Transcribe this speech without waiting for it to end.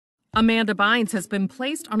Amanda Bynes has been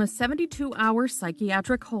placed on a 72-hour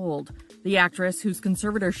psychiatric hold. The actress, whose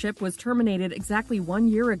conservatorship was terminated exactly 1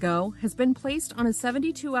 year ago, has been placed on a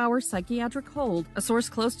 72-hour psychiatric hold, a source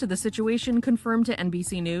close to the situation confirmed to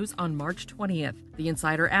NBC News on March 20th. The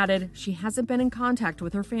insider added she hasn't been in contact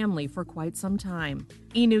with her family for quite some time.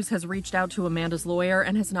 E! News has reached out to Amanda's lawyer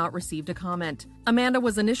and has not received a comment. Amanda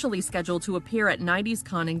was initially scheduled to appear at 90s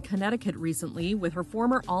Con in Connecticut recently with her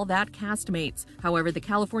former All That castmates. However, the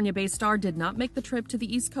California-based star did not make the trip to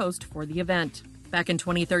the East Coast for the event. Back in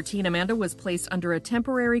 2013, Amanda was placed under a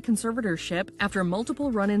temporary conservatorship after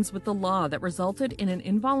multiple run-ins with the law that resulted in an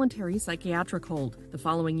involuntary psychiatric hold. The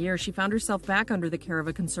following year, she found herself back under the care of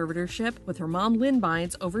a conservatorship, with her mom, Lynn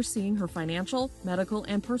Bynes, overseeing her financial, medical,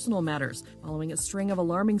 and personal matters, following a string of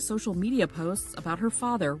alarming social media posts about her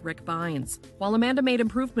father, Rick Bynes. While Amanda made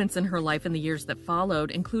improvements in her life in the years that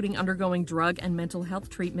followed, including undergoing drug and mental health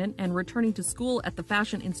treatment and returning to school at the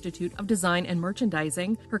Fashion Institute of Design and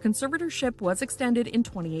Merchandising, her conservatorship was extended in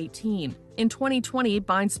 2018. In 2020,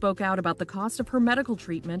 Bynes spoke out about the cost of her medical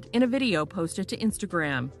treatment in a video posted to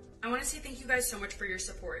Instagram. I want to say thank you guys so much for your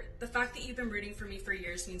support. The fact that you've been rooting for me for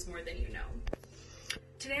years means more than you know.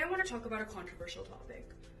 Today I want to talk about a controversial topic,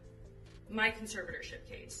 my conservatorship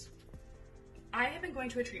case. I have been going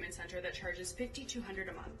to a treatment center that charges $5,200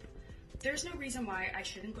 a month. There's no reason why I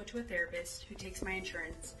shouldn't go to a therapist who takes my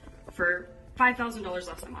insurance for $5,000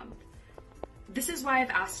 less a month. This is why I've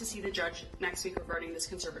asked to see the judge next week regarding this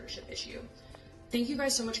conservatorship issue. Thank you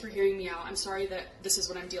guys so much for hearing me out. I'm sorry that this is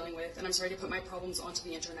what I'm dealing with, and I'm sorry to put my problems onto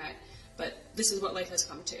the internet, but this is what life has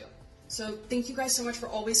come to. So thank you guys so much for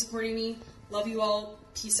always supporting me. Love you all.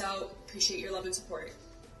 Peace out. Appreciate your love and support.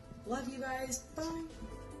 Love you guys. Bye.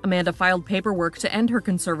 Amanda filed paperwork to end her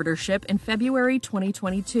conservatorship in February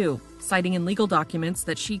 2022, citing in legal documents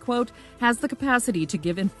that she, quote, has the capacity to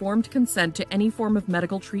give informed consent to any form of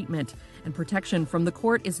medical treatment, and protection from the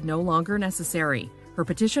court is no longer necessary. Her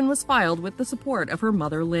petition was filed with the support of her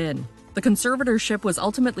mother, Lynn. The conservatorship was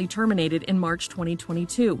ultimately terminated in March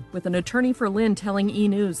 2022, with an attorney for Lynn telling E!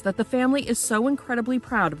 News that the family is so incredibly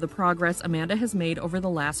proud of the progress Amanda has made over the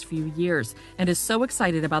last few years, and is so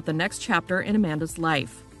excited about the next chapter in Amanda's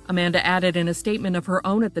life. Amanda added in a statement of her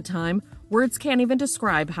own at the time, "Words can't even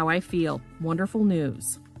describe how I feel. Wonderful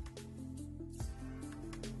news."